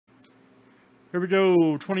Here we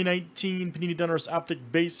go, 2019 Panini Donruss Optic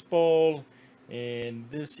Baseball, and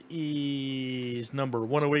this is number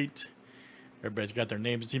 108. Everybody's got their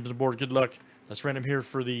names and teams on the board. Good luck. Let's random here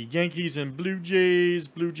for the Yankees and Blue Jays.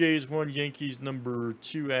 Blue Jays 1, Yankees number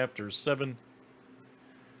 2 after 7.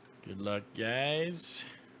 Good luck, guys.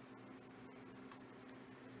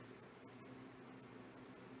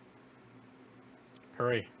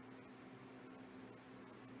 Hurry.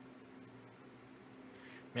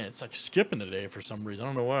 Man, it's like skipping today for some reason. I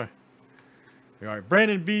don't know why. All right,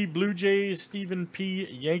 Brandon B, Blue Jays, Stephen P,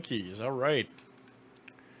 Yankees. All right.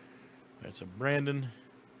 That's a Brandon,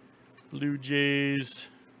 Blue Jays.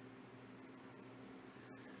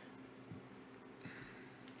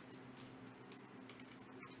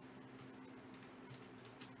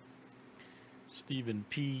 Stephen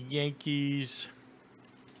P, Yankees.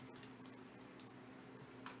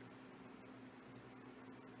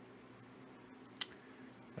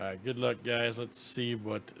 All right, good luck, guys. Let's see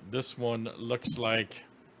what this one looks like.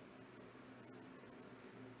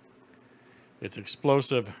 It's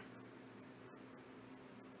explosive.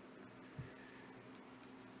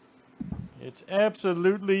 It's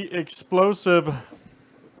absolutely explosive.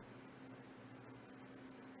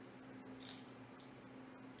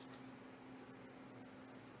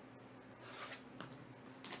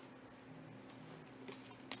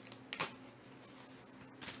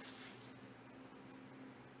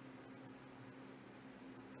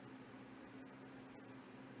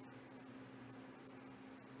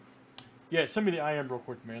 Yeah, send me the IM real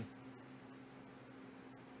quick, man.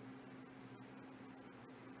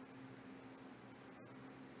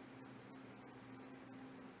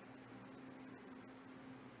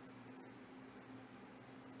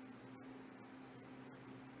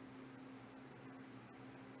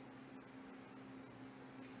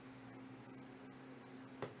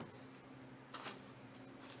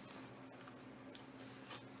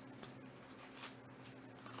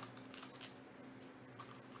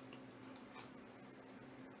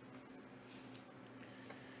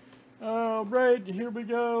 All right, here we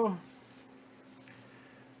go.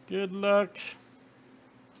 Good luck.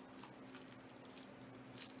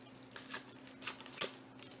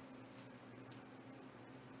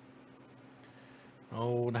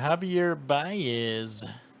 Old Javier Baez.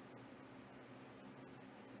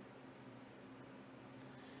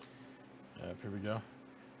 Here we go.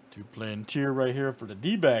 2-player tier right here for the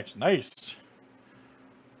D-backs. Nice.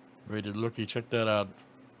 Rated lookie. Check that out.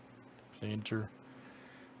 Playing tier.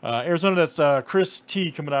 Arizona, that's Chris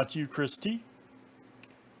T coming out to you, Chris T.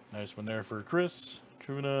 Nice one there for Chris.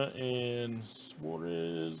 Kuna and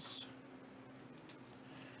Suarez.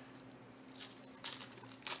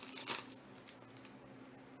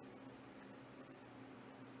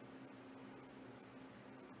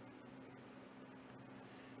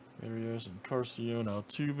 Barrios and Carcion,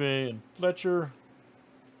 Altuve and Fletcher.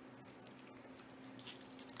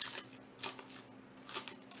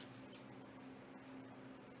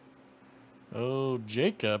 Oh,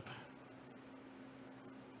 Jacob.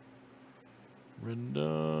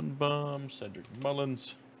 Rendon, Baum, Cedric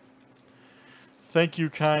Mullins. Thank you,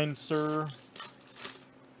 kind sir.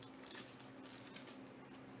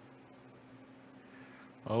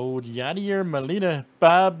 Oh, Yadier Molina.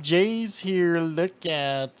 Bob J's here. Look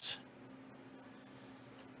at.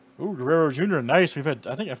 Ooh, Guerrero Jr. Nice. We've had,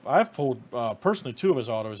 I think I've pulled personally 2 of his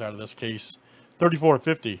autos out of this case.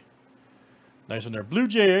 34/50. Nice one there. Blue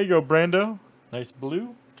Jay. There you go, Brando. Nice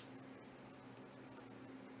blue.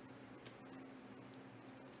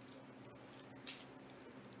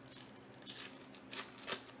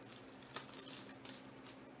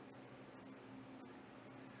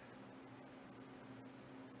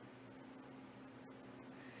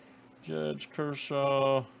 Judge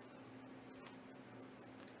Kershaw.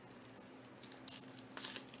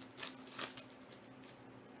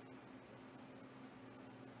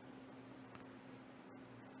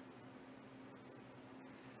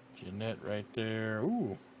 Jeanette right there.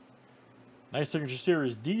 Ooh. Nice signature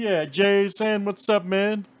series. Diaz. Jason, what's up,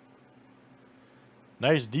 man?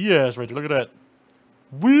 Nice Diaz right there. Look at that.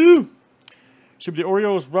 Woo! Should be the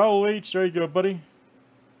Orioles. Raul H. There you go, buddy.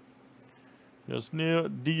 Yes, Neil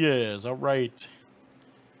Diaz. All right.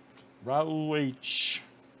 Raul H.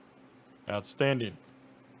 Outstanding.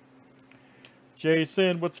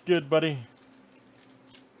 Jason, what's good, buddy?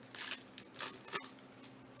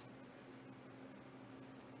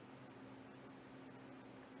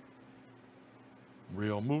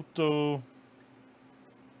 Real Muto.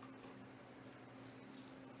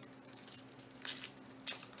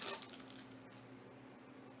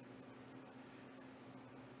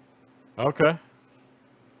 Okay.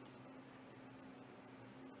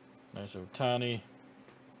 Nice Otani.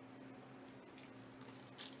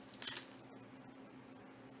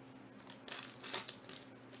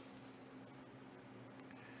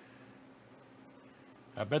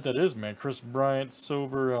 I bet that is, man. Chris Bryant,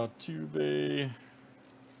 silver, Altuve.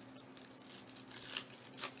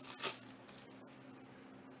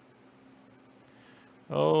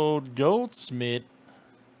 Old Goldsmith.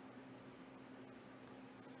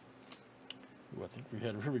 Ooh, I think we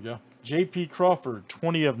had, here we go. J.P. Crawford,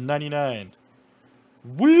 20 of 99.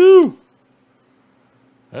 Woo!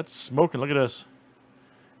 That's smoking. Look at this.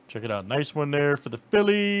 Check it out. Nice one there for the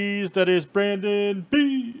Phillies. That is Brandon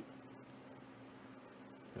B.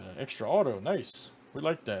 Extra auto. Nice. We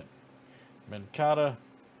like that. Mancata.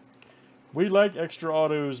 We like extra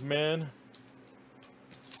autos, man.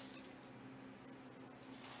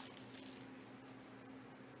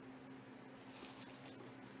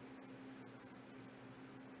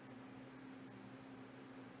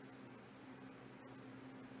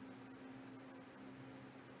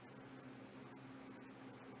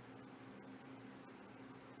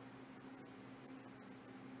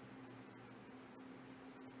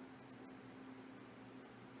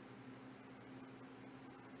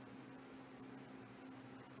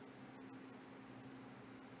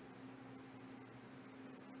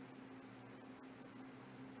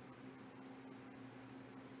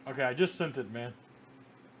 Okay, I just sent it, man.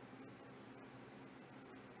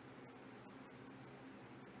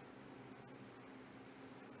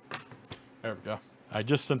 There we go. I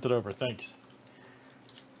just sent it over. Thanks.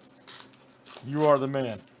 You are the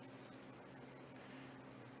man.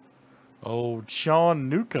 Oh, Sean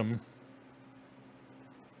Newcomb.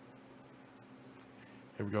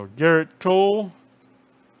 Here we go. Garrett Cole.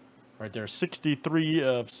 Right there. 63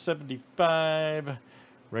 of 75.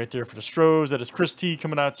 Right there for the Stros. That is Chris T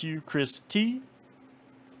coming out to you. Chris T.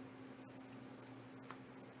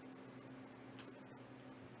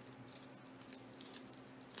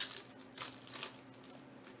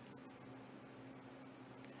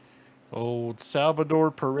 Old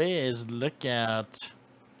Salvador Perez. Look out.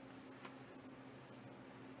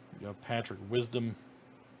 We got Patrick Wisdom.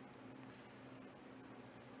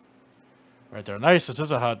 Right there. Nice. This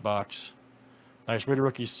is a hot box. Nice Raider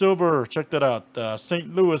rookie silver. Check that out.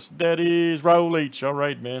 St. Louis. That is Raul H. All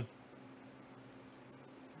right, man.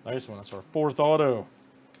 Nice one. That's our fourth auto.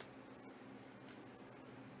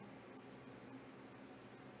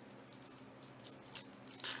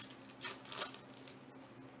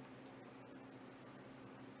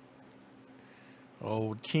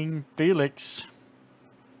 Old King Felix.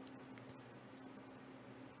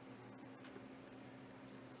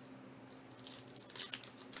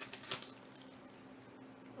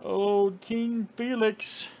 Old King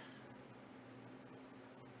Felix.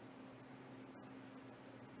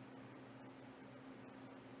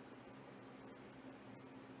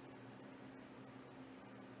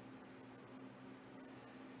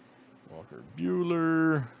 Walker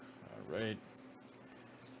Buehler. All right.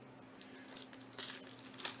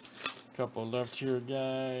 Couple left here,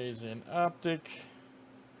 guys. And Optic.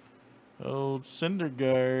 Old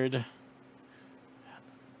Syndergaard.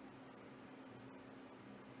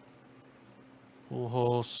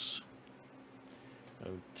 Pujols.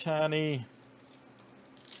 Otani.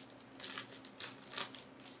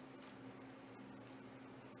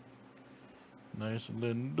 Nice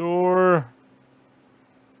Lindor.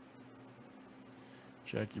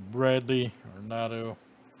 Jackie Bradley. Ornato.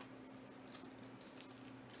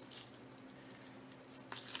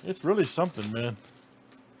 It's really something, man.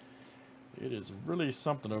 It is really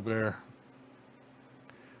something over there.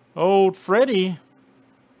 Old Freddie.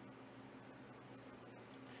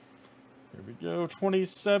 Here we go.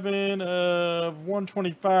 27 of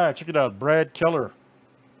 125. Check it out. Brad Keller.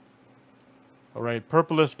 All right.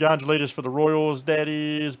 Purpleus Gondolatus for the Royals. That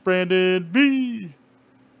is Brandon B.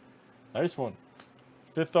 Nice one.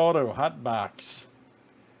 Fifth auto. Hot box.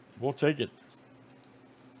 We'll take it.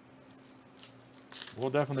 We'll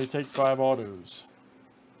definitely take 5 autos.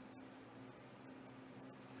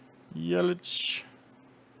 Yelich.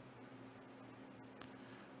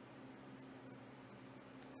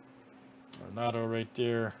 Ornato right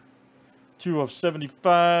there. 2 of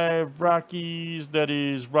 75. Rockies. That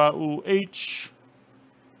is Raul H.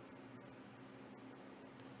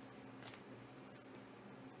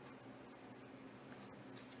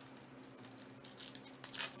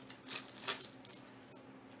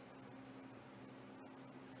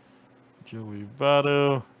 Joey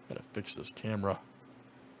Votto. Gotta fix this camera.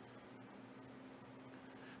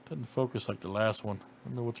 Doesn't focus like the last one. I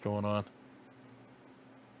don't know what's going on.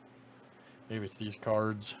 Maybe it's these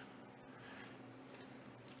cards.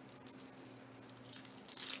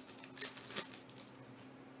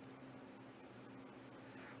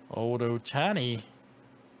 Old Otani.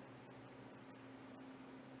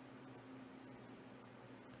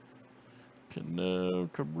 Cano,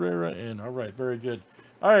 Cabrera, and all right, very good.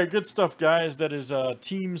 All right, good stuff, guys. That is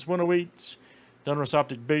Teams 108, Donruss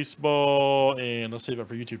Optic Baseball, and let's save it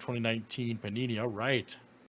for YouTube 2019 Panini. All right.